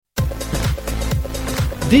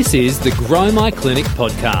This is the Grow My Clinic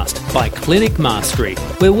podcast by Clinic Mastery,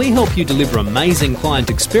 where we help you deliver amazing client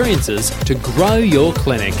experiences to grow your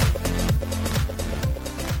clinic.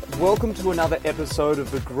 Welcome to another episode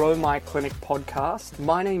of the Grow My Clinic podcast.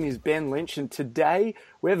 My name is Ben Lynch, and today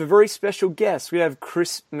we have a very special guest. We have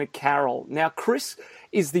Chris McCarroll. Now, Chris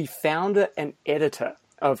is the founder and editor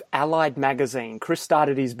of Allied Magazine. Chris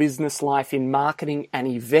started his business life in marketing and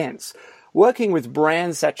events, working with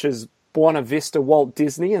brands such as Buena Vista, Walt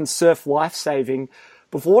Disney, and Surf Lifesaving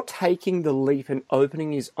before taking the leap and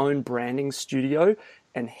opening his own branding studio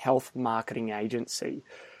and health marketing agency.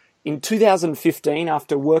 In 2015,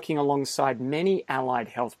 after working alongside many allied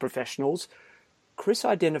health professionals, Chris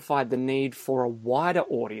identified the need for a wider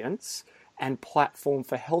audience and platform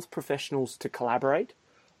for health professionals to collaborate,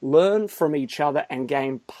 learn from each other, and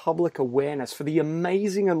gain public awareness for the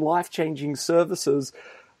amazing and life-changing services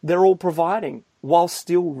they're all providing while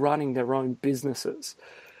still running their own businesses.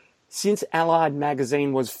 Since Allied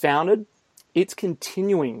Magazine was founded, it's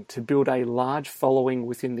continuing to build a large following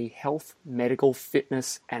within the health, medical,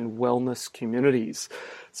 fitness, and wellness communities.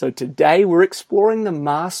 So today we're exploring the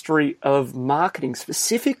mastery of marketing,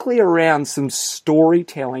 specifically around some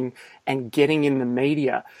storytelling and getting in the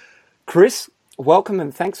media. Chris, welcome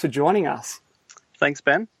and thanks for joining us. Thanks,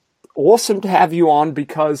 Ben. Awesome to have you on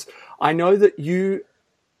because I know that you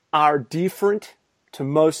are different to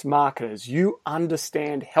most marketers. You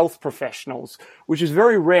understand health professionals, which is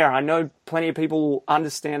very rare. I know plenty of people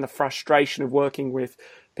understand the frustration of working with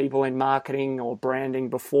people in marketing or branding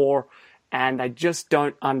before, and they just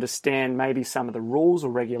don't understand maybe some of the rules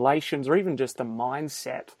or regulations or even just the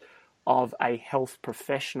mindset of a health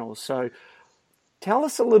professional. So tell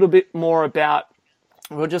us a little bit more about,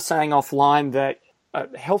 we were just saying offline that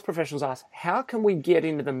health professionals ask, how can we get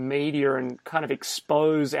into the media and kind of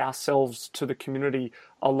expose ourselves to the community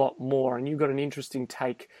a lot more? And you've got an interesting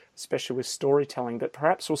take, especially with storytelling, but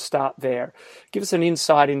perhaps we'll start there. Give us an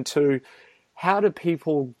insight into how do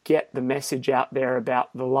people get the message out there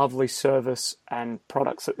about the lovely service and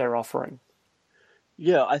products that they're offering?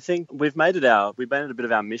 Yeah, I think we've made it a bit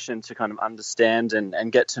of our mission to kind of understand and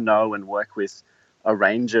get to know and work with a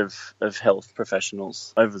range of health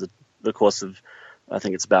professionals over the course of, I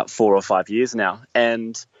think it's about 4 or 5 years now.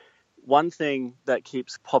 And one thing that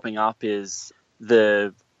keeps popping up is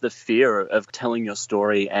the fear of telling your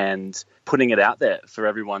story and putting it out there for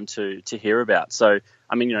everyone to hear about. So,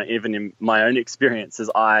 I mean, even in my own experiences,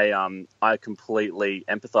 I completely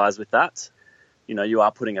empathize with that. You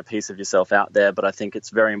are putting a piece of yourself out there, but I think it's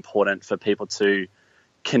very important for people to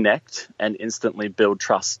connect and instantly build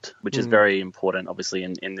trust, which is very important, obviously,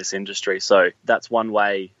 in this industry. So that's one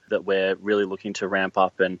way that we're really looking to ramp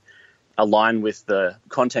up and align with the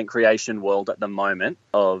content creation world at the moment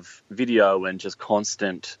of video and just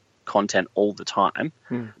constant content all the time.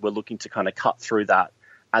 We're looking to kind of cut through that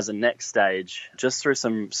as a next stage, just through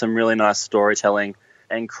some really nice storytelling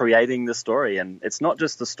and creating the story. And it's not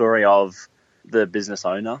just the story of the business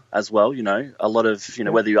owner as well, a lot of,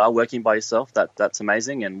 whether you are working by yourself, that's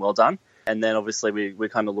amazing and well done. And then obviously we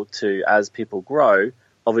kind of look to, as people grow,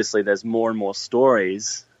 obviously there's more and more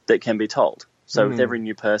stories that can be told. So with every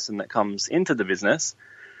new person that comes into the business,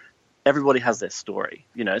 everybody has their story.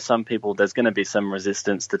 Some people, there's going to be some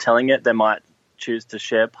resistance to telling it. They might choose to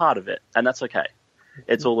share part of it, and that's okay.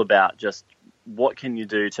 It's all about just what can you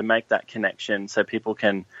do to make that connection so people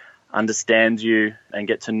can understand you and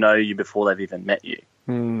get to know you before they've even met you.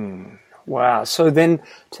 Wow. So then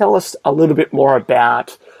tell us a little bit more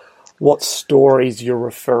about what stories you're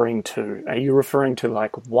referring to. Are you referring to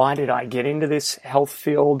why did I get into this health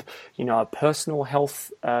field? A personal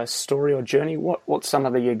health story or journey? What's some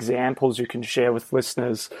of the examples you can share with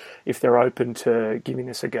listeners if they're open to giving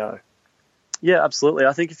this a go? Yeah, absolutely.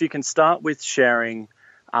 I think if you can start with sharing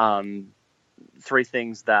 3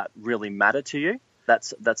 things that really matter to you,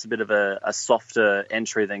 that's a bit of a softer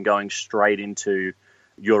entry than going straight into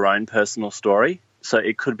your own personal story. So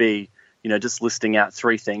it could be, just listing out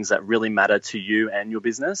 3 things that really matter to you and your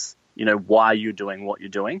business, why you're doing what you're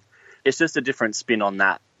doing. It's just a different spin on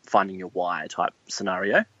that, finding your why type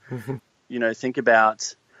scenario. Think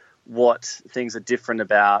about what things are different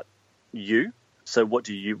about you. So what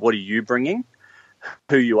are you bringing,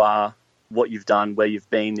 who you are, what you've done, where you've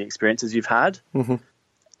been, the experiences you've had.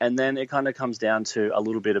 And then it kind of comes down to a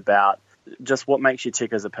little bit about just what makes you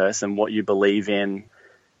tick as a person, what you believe in.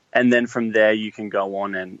 And then from there, you can go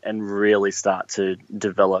on and really start to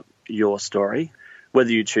develop your story, whether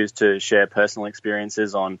you choose to share personal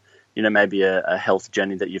experiences on, maybe a health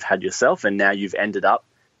journey that you've had yourself and now you've ended up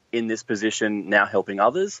in this position now helping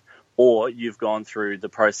others, or you've gone through the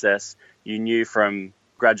process, you knew from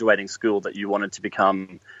graduating school that you wanted to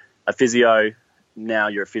become a physio. Now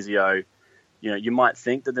you're a physio. You might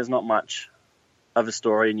think that there's not much of a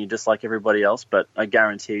story and you're just like everybody else, but I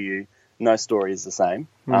guarantee you no story is the same.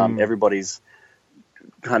 Everybody's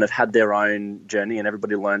kind of had their own journey and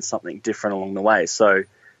everybody learns something different along the way. So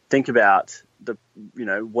think about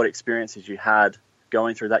what experiences you had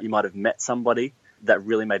going through that. You might have met somebody that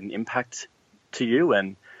really made an impact to you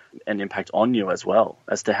and an impact on you as well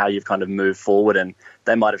as to how you've kind of moved forward, and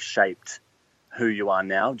they might have shaped who you are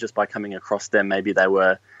now just by coming across them. Maybe they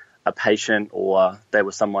were a patient or they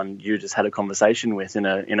were someone you just had a conversation with in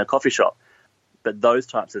a coffee shop. But those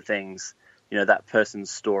types of things, that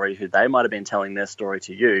person's story, who they might have been telling their story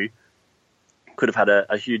to you, could have had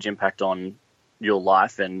a huge impact on your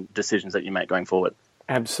life and decisions that you make going forward.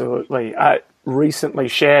 Absolutely. I recently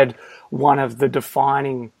shared one of the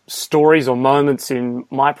defining stories or moments in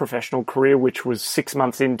my professional career, which was 6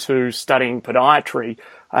 months into studying podiatry.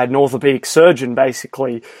 I had an orthopedic surgeon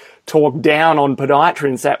basically talk down on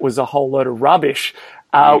podiatrians. That was a whole load of rubbish,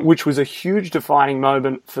 which was a huge defining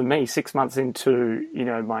moment for me 6 months into,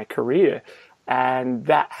 my career. And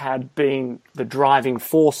that had been the driving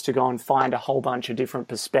force to go and find a whole bunch of different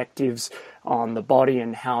perspectives on the body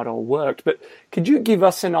and how it all worked. But could you give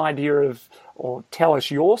us an idea of, or tell us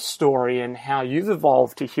your story and how you've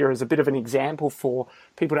evolved to here as a bit of an example for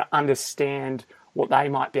people to understand what they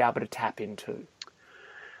might be able to tap into?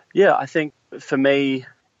 Yeah, I think for me,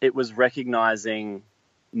 it was recognizing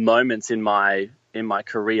moments in my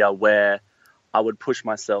career where I would push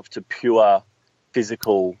myself to pure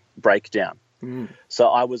physical breakdown. So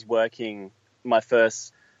I was working the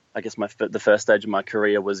first stage of my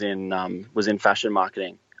career was in fashion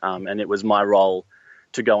marketing, and it was my role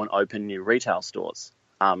to go and open new retail stores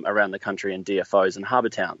around the country in DFOs and harbour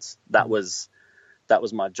towns. That was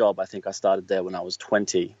my job. I think I started there when I was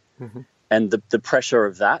 20, and the pressure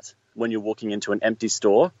of that, when you're walking into an empty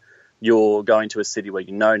store, you're going to a city where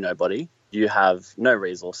you know nobody, you have no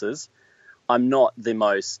resources. I'm not the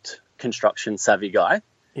most construction savvy guy.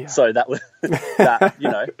 Yeah. So that was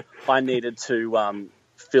that, I needed to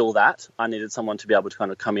fill that. I needed someone to be able to kind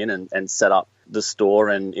of come in and set up the store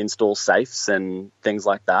and install safes and things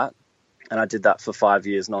like that. And I did that for 5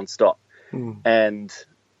 years nonstop. And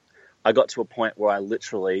I got to a point where I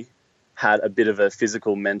literally had a bit of a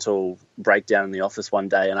physical, mental breakdown in the office one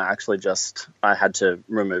day, and I had to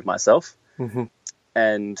remove myself.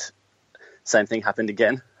 And same thing happened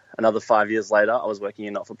again. Another 5 years later, I was working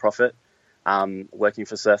in not-for-profit. Working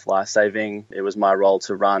for Surf Life Saving. It was my role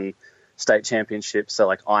to run state championships, so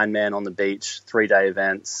like Ironman on the beach, 3-day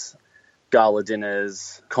events, gala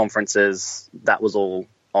dinners, conferences. That was all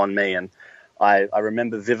on me. And I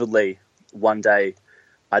remember vividly one day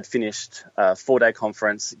I'd finished a 4-day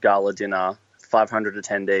conference, gala dinner, 500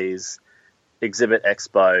 attendees, exhibit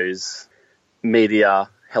expos, media,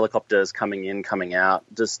 helicopters coming in, coming out,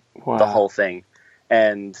 just the whole thing.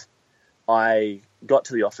 And I got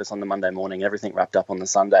to the office on the Monday morning, everything wrapped up on the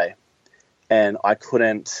Sunday, and I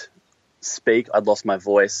couldn't speak. I'd lost my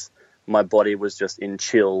voice. My body was just in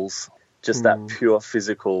chills, just that pure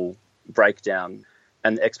physical breakdown.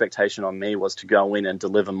 And the expectation on me was to go in and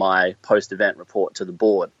deliver my post-event report to the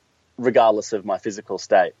board, regardless of my physical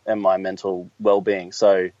state and my mental well-being.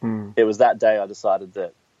 So it was that day I decided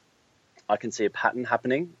that I can see a pattern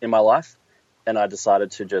happening in my life, and I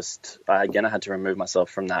decided to I had to remove myself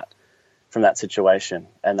from that situation.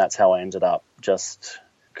 And that's how I ended up just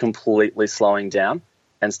completely slowing down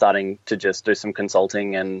and starting to just do some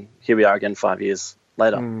consulting. And here we are again 5 years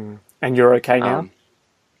later. And you're okay now?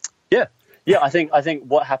 Yeah. I think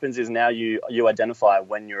what happens is now you identify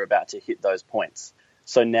when you're about to hit those points.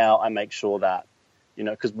 So now I make sure that,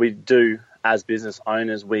 because we do, as business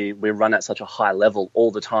owners, we run at such a high level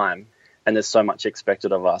all the time, and there's so much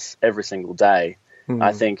expected of us every single day.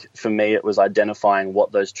 I think for me, it was identifying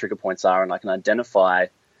what those trigger points are, and I can identify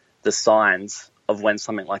the signs of when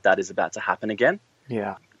something like that is about to happen again.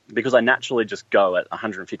 Yeah. Because I naturally just go at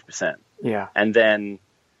 150%. Yeah. And then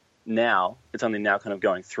it's only now kind of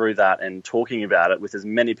going through that and talking about it with as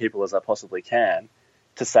many people as I possibly can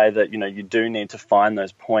to say that, you do need to find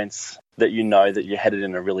those points that that you're headed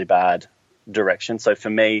in a really bad direction. So for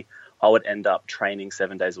me, I would end up training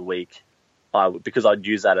 7 days a week. Because I'd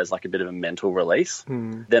use that as like a bit of a mental release.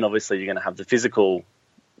 Then obviously you're going to have the physical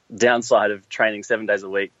downside of training 7 days a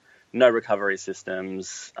week, no recovery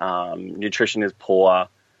systems, nutrition is poor,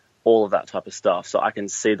 all of that type of stuff. So I can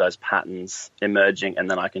see those patterns emerging,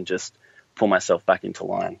 and then I can just pull myself back into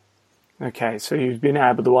line. Okay, so you've been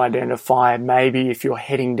able to identify maybe if you're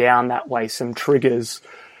heading down that way, some triggers,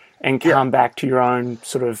 and come back to your own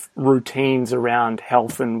sort of routines around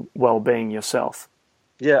health and well-being yourself.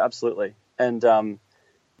 Yeah, absolutely. And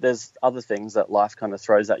there's other things that life kind of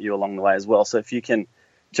throws at you along the way as well. So if you can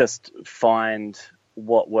just find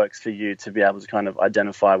what works for you to be able to kind of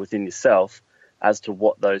identify within yourself as to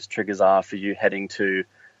what those triggers are for you heading to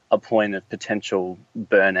a point of potential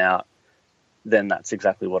burnout, then that's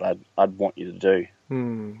exactly what I'd want you to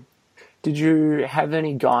do. Did you have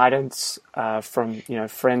any guidance from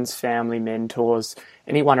friends, family, mentors,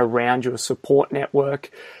 anyone around your support network?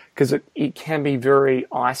 Because it can be very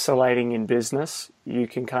isolating in business. You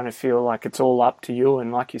can kind of feel like it's all up to you,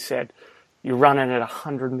 and like you said, you're running at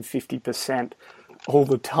 150% all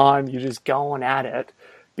the time. You're just going at it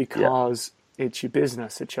because it's your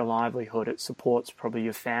business, it's your livelihood, it supports probably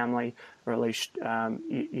your family, or at least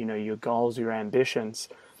your goals, your ambitions.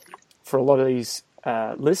 For a lot of these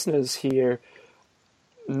listeners here,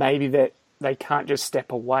 maybe that they can't just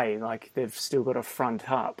step away, like they've still got to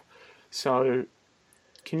front up. So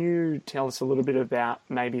can you tell us a little bit about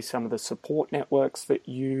maybe some of the support networks that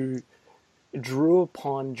you drew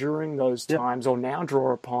upon during those times, or now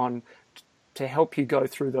draw upon to help you go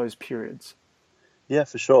through those periods? Yeah,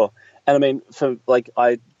 for sure. And I mean,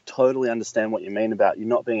 I totally understand what you mean about you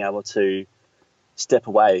not being able to step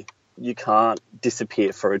away. You can't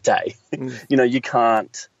disappear for a day. You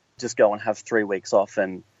can't just go and have 3 weeks off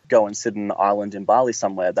and go and sit on an island in Bali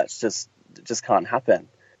somewhere. That's just can't happen.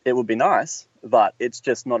 It would be nice, but it's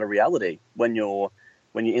just not a reality. When you're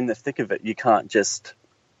in the thick of it, you can't just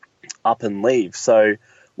up and leave. So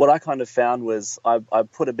what I kind of found was I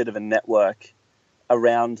put a bit of a network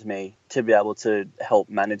around me to be able to help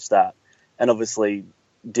manage that, and obviously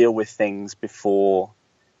deal with things before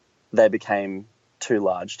they became too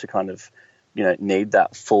large to kind of, need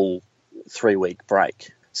that full 3-week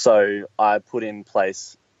break. So I put in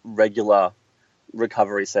place regular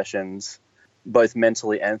recovery sessions, both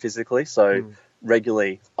mentally and physically. So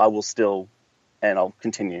regularly I will still, and I'll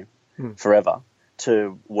continue forever,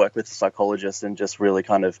 to work with a psychologist and just really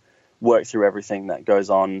kind of work through everything that goes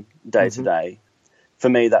on day to day. For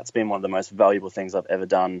me, that's been one of the most valuable things I've ever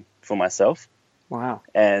done for myself. Wow.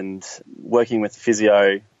 And working with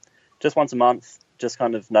physio just once a month, just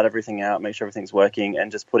kind of nut everything out, make sure everything's working,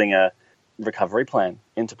 and just putting a recovery plan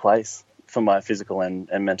into place for my physical and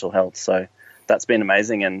mental health. So that's been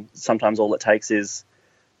amazing. And sometimes all it takes is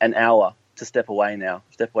an hour to step away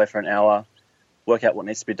for an hour, work out what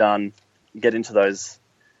needs to be done, get into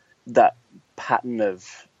that pattern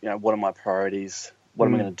of, what are my priorities? What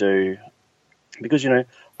am I going to do? Because,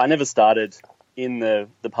 I never started in the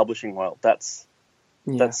publishing world. That's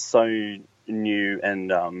so new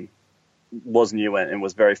and was new and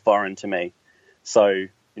was very foreign to me. So,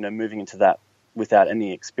 moving into that without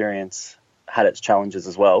any experience had its challenges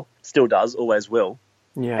as well. Still does, always will.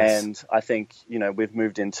 Yes. And I think, we've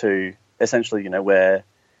moved into essentially, we're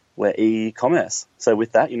e-commerce. So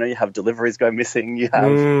with that, you have deliveries go missing. You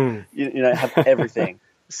have, have everything.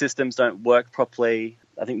 Systems don't work properly.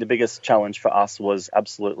 I think the biggest challenge for us was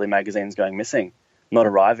absolutely magazines going missing, not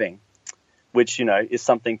arriving, which, is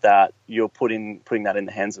something that you're putting that in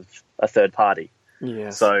the hands of a third party.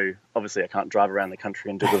 Yes. So obviously I can't drive around the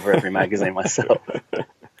country and deliver every magazine myself.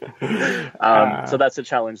 So that's a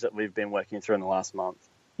challenge that we've been working through in the last month.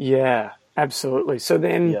 Yeah, absolutely. So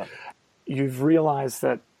then you've realized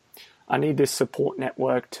that I need this support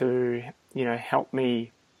network to, help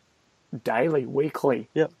me daily, weekly,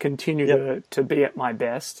 continue to be at my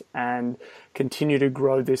best and continue to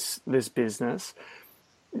grow this business.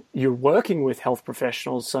 You're working with health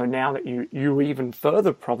professionals, so now that you even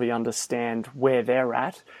further probably understand where they're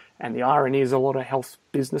at. And the irony is a lot of health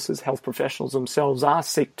businesses, health professionals themselves are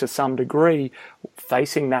sick to some degree,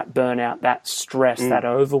 facing that burnout, that stress, that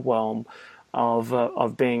overwhelm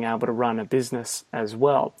of being able to run a business as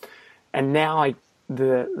well. And now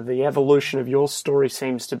the evolution of your story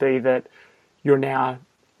seems to be that you're now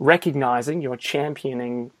recognizing, you're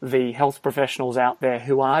championing the health professionals out there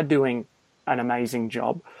who are doing an amazing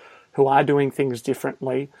job, who are doing things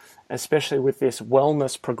differently, especially with this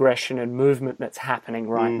wellness progression and movement that's happening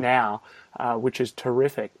right now, which is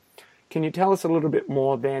terrific. Can you tell us a little bit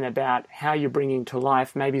more then about how you're bringing to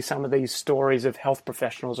life maybe some of these stories of health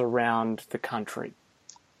professionals around the country?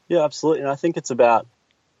 Yeah, absolutely. And I think it's about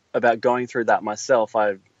going through that myself.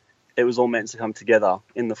 It was all meant to come together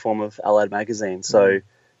in the form of Allied Magazine. So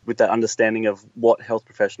with that understanding of what health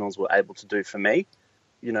professionals were able to do for me,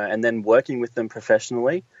 and then working with them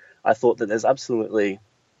professionally, I thought that there's absolutely,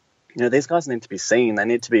 these guys need to be seen. They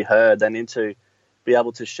need to be heard. They need to be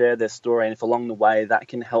able to share their story. And if along the way that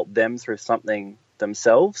can help them through something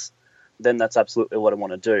themselves, then that's absolutely what I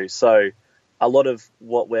want to do. So a lot of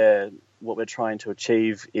what we're trying to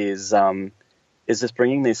achieve is just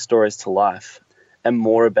bringing these stories to life and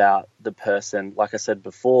more about the person. Like I said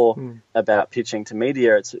before, about pitching to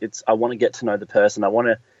media, it's I want to get to know the person. I want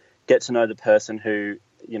to get to know the person who,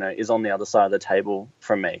 is on the other side of the table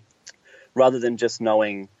from me. Rather than just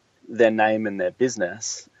knowing their name and their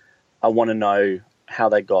business, I want to know how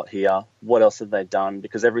they got here, what else have they done,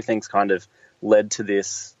 because everything's kind of led to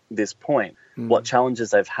this point, what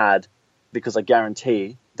challenges they've had, because I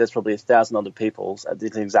guarantee there's probably 1,000 other people at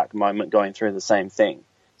this exact moment going through the same thing.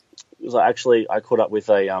 So actually, I caught up with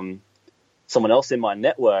someone else in my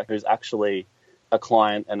network who's actually a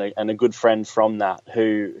client and a good friend from that,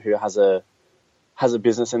 who has a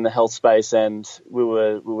business in the health space, and we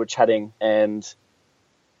were chatting, and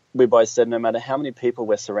we both said no matter how many people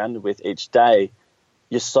we're surrounded with each day,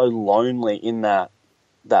 you're so lonely in that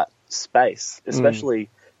space, especially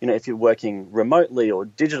if you're working remotely or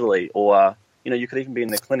digitally, or you could even be in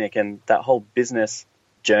the clinic, and that whole business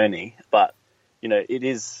journey. But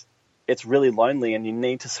it's really lonely, and you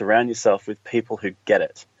need to surround yourself with people who get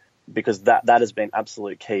it, because that has been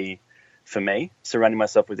absolute key for me, surrounding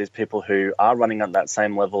myself with these people who are running at that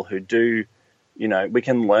same level, who do, we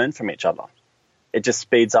can learn from each other. It just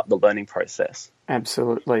speeds up the learning process.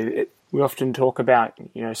 Absolutely. We often talk about,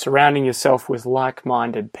 surrounding yourself with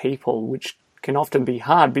like-minded people, which can often be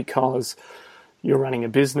hard because you're running a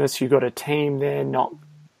business, you've got a team there, not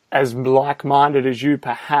as like-minded as you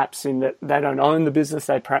perhaps, in that they don't own the business,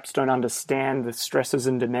 they perhaps don't understand the stresses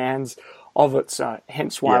and demands of it. So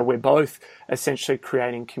hence why we're both essentially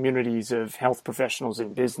creating communities of health professionals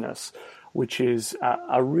in business, which is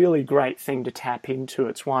a really great thing to tap into.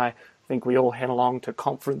 It's why I think we all head along to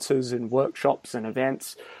conferences and workshops and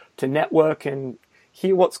events to network and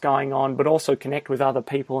hear what's going on, but also connect with other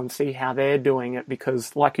people and see how they're doing it,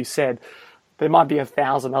 because like you said, there might be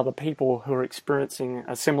 1,000 other people who are experiencing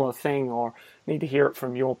a similar thing or need to hear it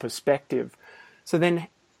from your perspective. So then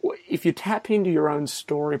if you tap into your own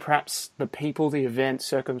story, perhaps the people, the events,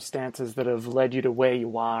 circumstances that have led you to where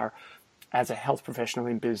you are as a health professional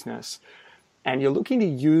in business, and you're looking to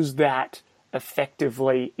use that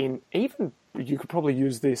effectively in, even you could probably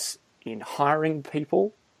use this in hiring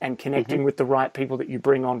people and connecting with the right people that you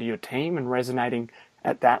bring onto your team and resonating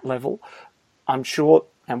at that level. I'm sure,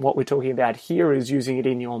 and what we're talking about here is using it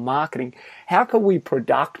in your marketing. How could we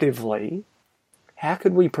productively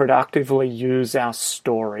use our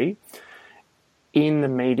story in the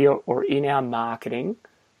media or in our marketing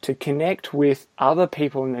to connect with other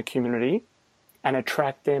people in the community and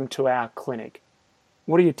attract them to our clinic?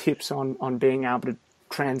 What are your tips on being able to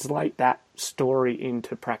translate that story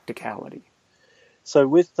into practicality? So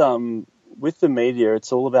with the media,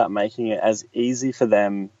 it's all about making it as easy for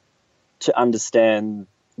them to understand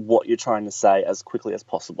what you're trying to say as quickly as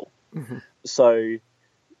possible. So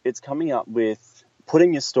it's coming up with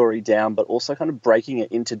putting your story down, but also kind of breaking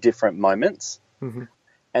it into different moments,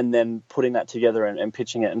 and then putting that together and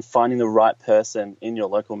pitching it and finding the right person in your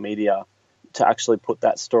local media to actually put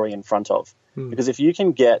that story in front of. Because if you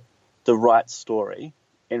can get the right story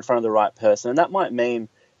in front of the right person, and that might mean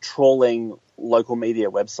trawling local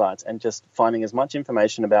media websites and just finding as much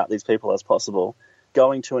information about these people as possible,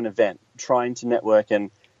 going to an event, trying to network,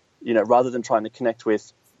 and rather than trying to connect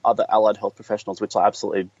with other allied health professionals, which I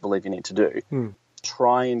absolutely believe you need to do,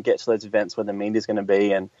 try and get to those events where the media is going to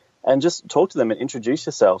be, and just talk to them and introduce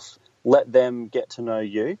yourself. Let them get to know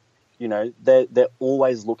you. They're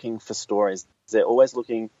always looking for stories. They're always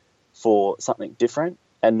looking for something different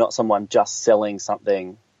and not someone just selling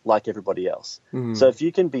something like everybody else. So if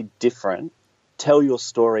you can be different, tell your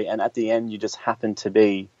story, and at the end you just happen to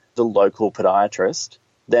be the local podiatrist,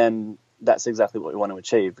 then that's exactly what we want to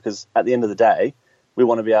achieve. Because at the end of the day, we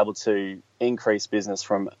want to be able to increase business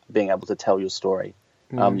from being able to tell your story.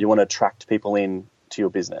 You want to attract people in to your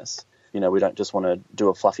business. We don't just want to do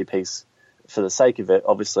a fluffy piece for the sake of it.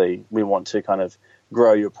 Obviously, we want to kind of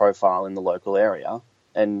grow your profile in the local area,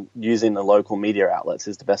 and using the local media outlets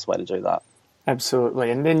is the best way to do that.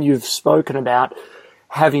 Absolutely. And then you've spoken about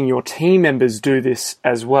having your team members do this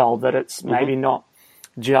as well, that it's maybe not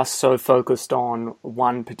just so focused on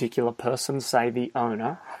one particular person, say the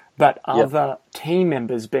owner, but other team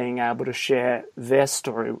members being able to share their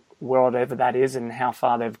story, whatever that is, and how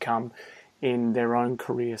far they've come in their own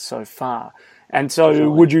career so far. And so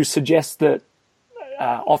would you suggest that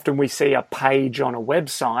often we see a page on a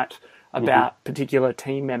website about particular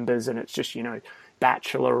team members, and it's just,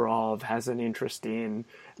 bachelor of, has an interest in.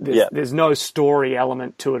 There's no story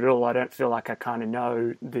element to it at all. I don't feel like I kind of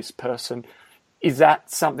know this person. Is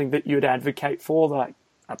that something that you'd advocate for, like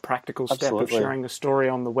a practical step of sharing a story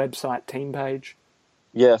on the website team page?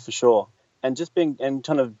 Yeah, for sure. And just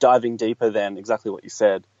kind of diving deeper than exactly what you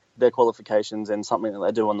said, their qualifications and something that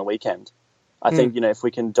they do on the weekend. I think, if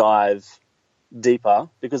we can dive deeper,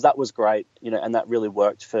 because that was great, and that really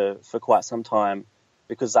worked for quite some time,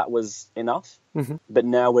 because that was enough. Mm-hmm. But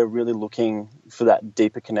now we're really looking for that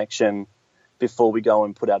deeper connection before we go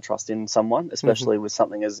and put our trust in someone, especially with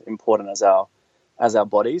something as important as our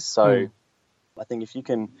bodies. So I think if you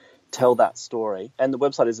can tell that story, and the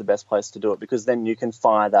website is the best place to do it, because then you can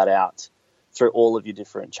fire that out through all of your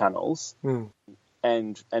different channels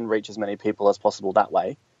and reach as many people as possible that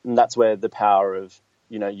way. And that's where the power of,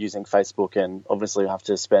 using Facebook, and obviously you have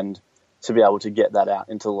to spend to be able to get that out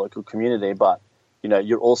into the local community. But,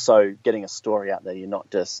 you're also getting a story out there. You're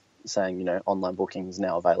not just saying, online booking is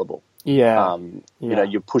now available. Yeah.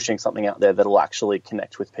 You're pushing something out there that will actually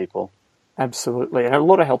connect with people. Absolutely. And a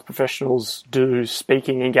lot of health professionals do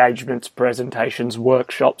speaking engagements, presentations,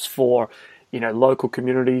 workshops for, local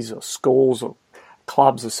communities or schools or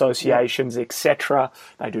clubs, associations, etc.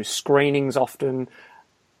 They do screenings often.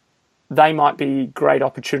 They might be great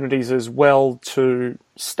opportunities as well to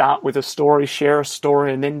start with a story, share a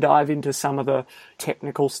story, and then dive into some of the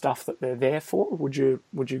technical stuff that they're there for. Would you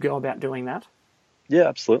go about doing that? Yeah,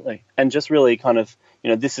 absolutely. And just really kind of,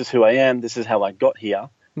 this is who I am, this is how I got here,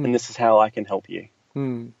 and this is how I can help you.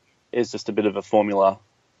 It's just a bit of a formula.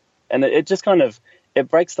 And it just kind of, it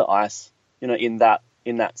breaks the ice, in that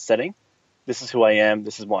setting. This is who I am,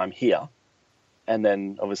 this is why I'm here. And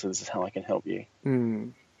then obviously this is how I can help you.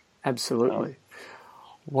 Absolutely.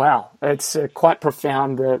 Wow. It's quite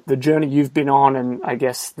profound, the journey you've been on, and I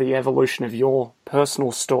guess the evolution of your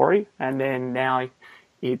personal story. And then now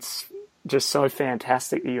it's just so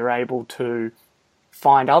fantastic that you're able to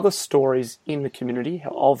find other stories in the community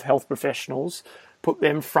of health professionals, put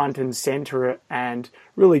them front and center, and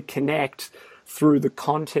really connect through the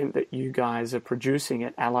content that you guys are producing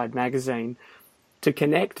at Allied Magazine to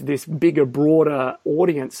connect this bigger, broader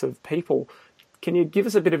audience of people. Can you give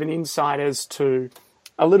us a bit of an insight as to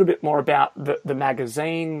a little bit more about the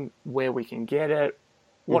magazine, where we can get it,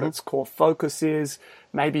 what its core focus is?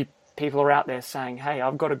 Maybe people are out there saying, hey,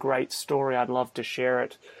 I've got a great story, I'd love to share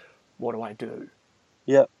it. What do I do?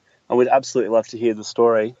 Yeah, I would absolutely love to hear the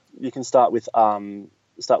story. You can start with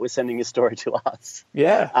sending your story to us.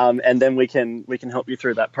 Yeah. And then we can help you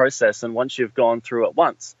through that process. And once you've gone through it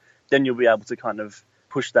once, then you'll be able to kind of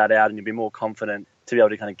push that out, and you'll be more confident to be able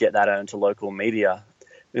to kind of get that out into local media.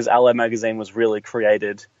 Because Allied Magazine was really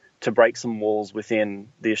created to break some walls within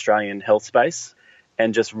the Australian health space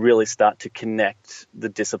and just really start to connect the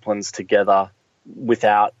disciplines together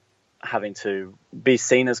without having to be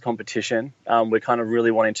seen as competition. We're kind of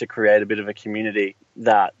really wanting to create a bit of a community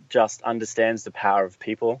that just understands the power of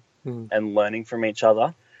people and learning from each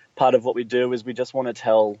other. Part of what we do is we just want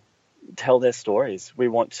to tell their stories. We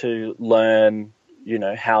want to learn,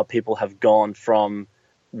 how people have gone from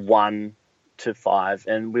 1 to 5.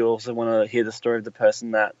 And we also want to hear the story of the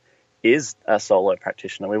person that is a solo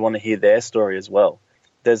practitioner. We want to hear their story as well.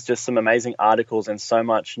 There's just some amazing articles and so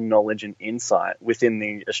much knowledge and insight within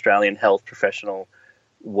the Australian health professional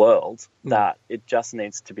world that it just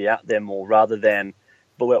needs to be out there more,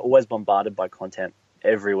 but we're always bombarded by content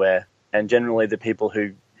everywhere. And generally the people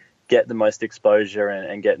who get the most exposure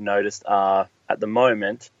and get noticed are, at the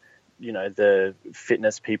moment, the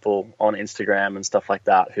fitness people on Instagram and stuff like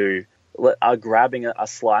that, who are grabbing a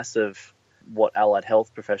slice of what allied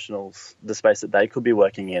health professionals, the space that they could be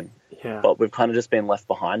working in. Yeah. But we've kind of just been left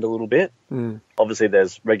behind a little bit. Obviously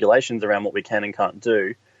there's regulations around what we can and can't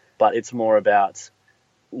do, but it's more about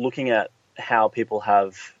looking at how people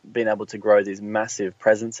have been able to grow these massive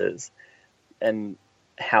presences and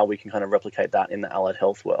how we can kind of replicate that in the allied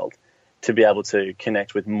health world to be able to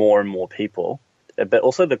connect with more and more people, but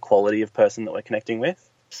also the quality of person that we're connecting with.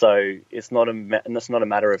 So it's not a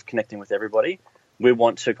matter of connecting with everybody. We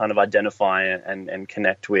want to kind of identify and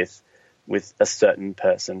connect with a certain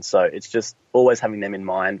person. So it's just always having them in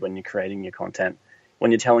mind when you're creating your content.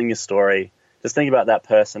 When you're telling your story, just think about that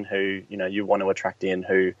person who, you want to attract in,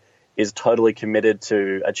 who is totally committed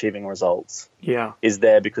to achieving results. Yeah. Is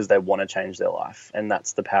there because they want to change their life. And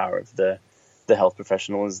that's the power of the health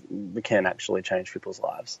professional, is we can actually change people's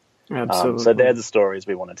lives. Absolutely. So they're the stories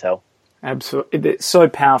we want to tell. Absolutely. It's so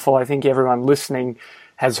powerful. I think everyone listening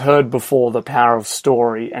has heard before the power of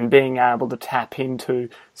story and being able to tap into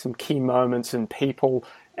some key moments and people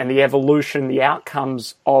and the evolution, the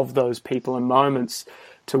outcomes of those people and moments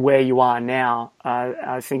to where you are now.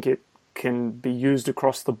 I think it can be used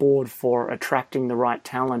across the board for attracting the right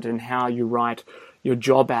talent and how you write your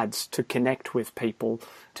job ads to connect with people,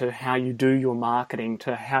 to how you do your marketing,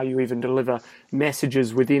 to how you even deliver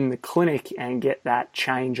messages within the clinic and get that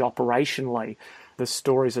change operationally. The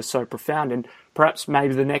stories are so profound, and perhaps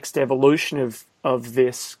maybe the next evolution of of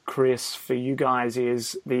this, Chris, for you guys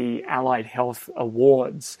is the Allied Health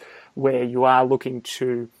Awards, where you are looking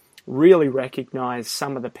to really recognize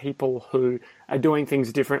some of the people who are doing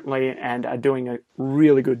things differently and are doing a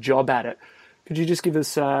really good job at it. Could you just give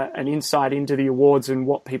us an insight into the awards and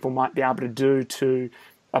what people might be able to do to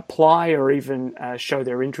apply or even show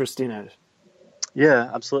their interest in it? Yeah,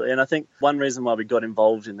 absolutely. And I think one reason why we got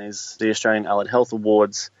involved in the Australian Allied Health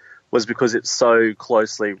Awards was because it so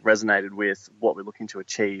closely resonated with what we're looking to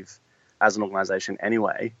achieve as an organisation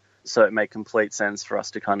anyway. So it made complete sense for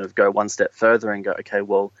us to kind of go one step further and go, okay,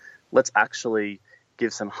 well, let's actually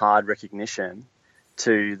give some hard recognition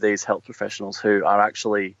to these health professionals who are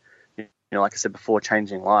actually, like I said before,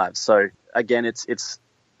 changing lives. So again, it's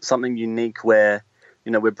something unique where,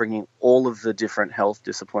 we're bringing all of the different health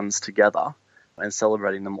disciplines together and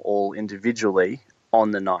celebrating them all individually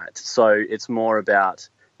on the night. So it's more about,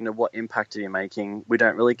 what impact are you making? We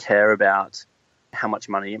don't really care about how much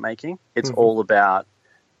money you're making. It's all about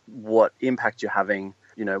what impact you're having,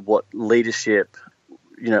 what leadership,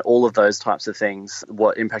 all of those types of things,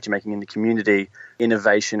 what impact you're making in the community,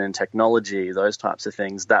 innovation and technology, those types of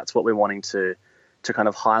things. That's what we're wanting to kind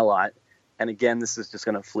of highlight. And again, this is just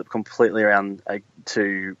going to flip completely around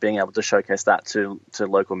to being able to showcase that to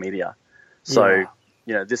local media. So,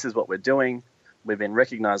 this is what we're doing. We've been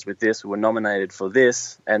recognized with this. We were nominated for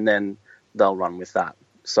this, and then they'll run with that.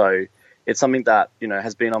 So it's something that,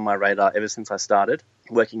 has been on my radar ever since I started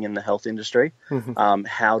working in the health industry.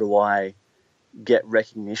 How do I get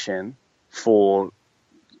recognition for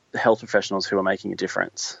health professionals who are making a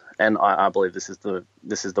difference? And I believe this is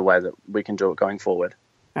the way that we can do it going forward.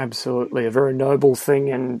 Absolutely. A very noble thing,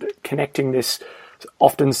 and connecting this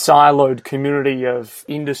often siloed community of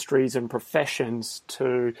industries and professions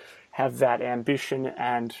to have that ambition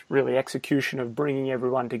and really execution of bringing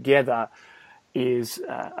everyone together is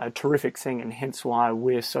a terrific thing, and hence why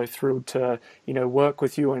we're so thrilled to work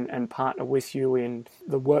with you and partner with you in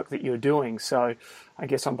the work that you're doing. So I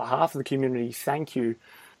guess on behalf of the community, thank you.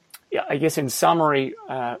 I guess in summary,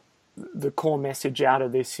 the core message out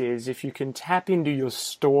of this is if you can tap into your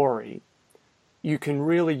story, you can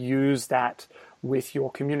really use that with your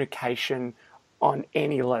communication on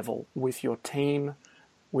any level, with your team,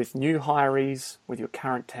 with new hirees, with your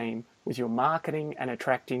current team, with your marketing and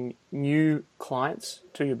attracting new clients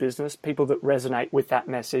to your business, people that resonate with that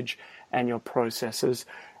message and your processes.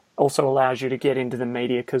 Also allows you to get into the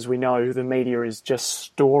media, because we know the media is just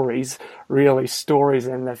stories, really stories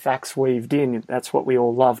and the facts weaved in. That's what we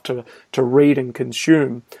all love to read and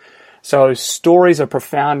consume. So stories are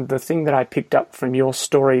profound. The thing that I picked up from your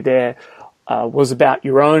story there was about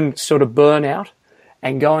your own sort of burnout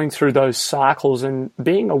and going through those cycles and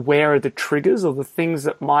being aware of the triggers or the things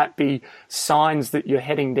that might be signs that you're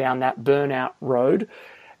heading down that burnout road,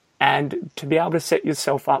 and to be able to set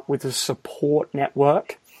yourself up with a support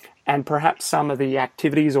network and perhaps some of the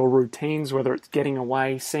activities or routines, whether it's getting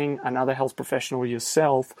away, seeing another health professional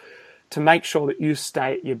yourself, to make sure that you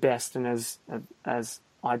stay at your best and as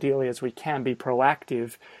ideally as we can be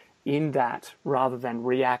proactive in that, rather than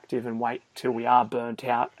reactive and wait till we are burnt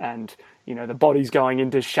out and the body's going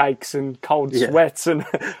into shakes and cold sweats and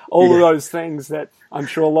all of those things that I'm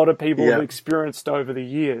sure a lot of people have experienced over the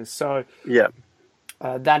years. So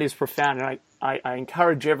that is profound, and I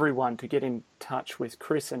encourage everyone to get in touch with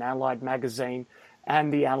Chris and Allied Magazine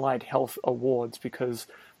and the Allied Health Awards, because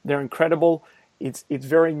they're incredible. It's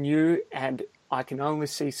very new, and I can only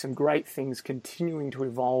see some great things continuing to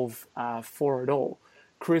evolve for it all.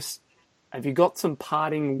 Chris, have you got some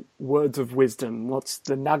parting words of wisdom? What's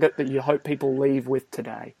the nugget that you hope people leave with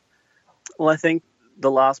today? Well, I think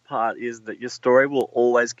the last part is that your story will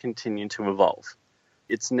always continue to evolve.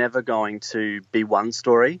 It's never going to be one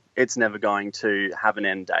story. It's never going to have an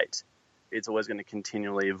end date. It's always going to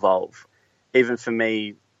continually evolve. Even for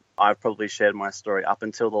me, I've probably shared my story up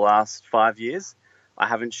until the last 5 years. I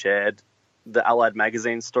haven't shared the Allied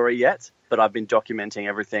Magazine story yet, but I've been documenting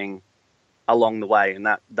everything along the way, and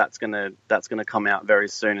that's gonna come out very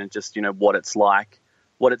soon, and just what it's like,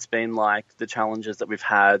 what it's been like, the challenges that we've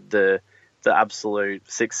had, the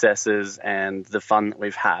absolute successes and the fun that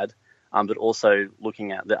we've had, but also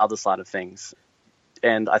looking at the other side of things.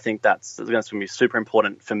 And I think that's going to be super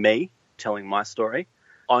important for me, telling my story,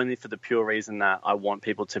 only for the pure reason that I want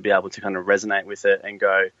people to be able to kind of resonate with it and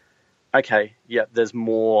go, okay, there's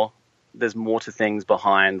more to things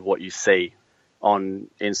behind what you see on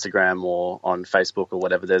Instagram or on Facebook or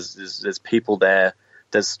whatever. There's people there,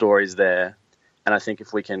 there's stories there, and I think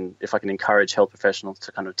if I can encourage health professionals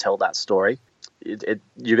to kind of tell that story,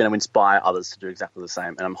 you're going to inspire others to do exactly the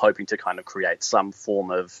same. And I'm hoping to kind of create some form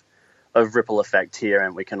of ripple effect here,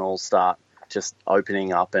 and we can all start just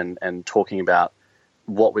opening up and talking about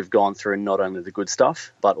what we've gone through, not only the good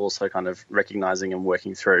stuff, but also kind of recognizing and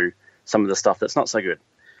working through some of the stuff that's not so good.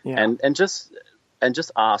 Yeah. And just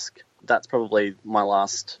ask. That's probably my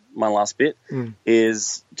last bit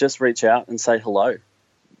is just reach out and say hello.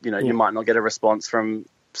 You might not get a response from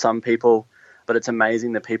some people, but it's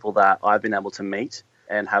amazing the people that I've been able to meet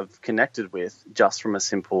and have connected with just from a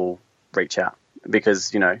simple reach out,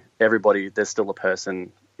 because, everybody, there's still a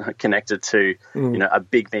person connected to, a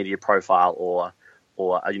big media profile or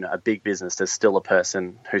a big business. There's still a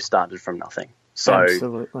person who started from nothing. So,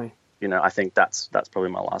 absolutely. I think that's probably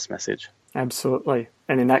my last message. Absolutely.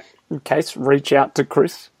 And in that case, reach out to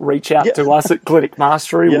Chris, reach out to us at Clinic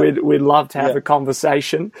Mastery. We'd love to have a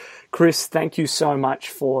conversation. Chris, thank you so much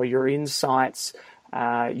for your insights,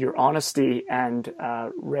 your honesty, and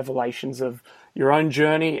revelations of your own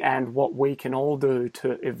journey and what we can all do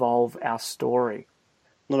to evolve our story.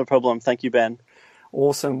 Not a problem. Thank you, Ben.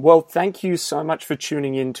 Awesome. Well, thank you so much for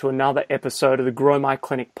tuning in to another episode of the Grow My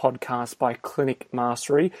Clinic podcast by Clinic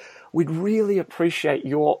Mastery. We'd really appreciate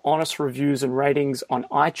your honest reviews and ratings on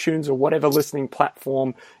iTunes or whatever listening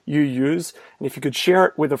platform you use. And if you could share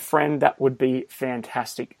it with a friend, that would be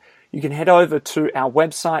fantastic. You can head over to our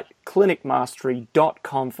website,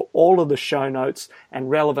 clinicmastery.com, for all of the show notes and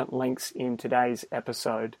relevant links in today's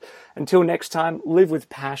episode. Until next time, live with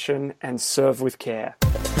passion and serve with care.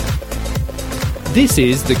 This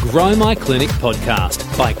is the Grow My Clinic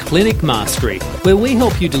podcast by Clinic Mastery, where we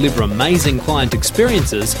help you deliver amazing client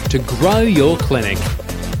experiences to grow your clinic.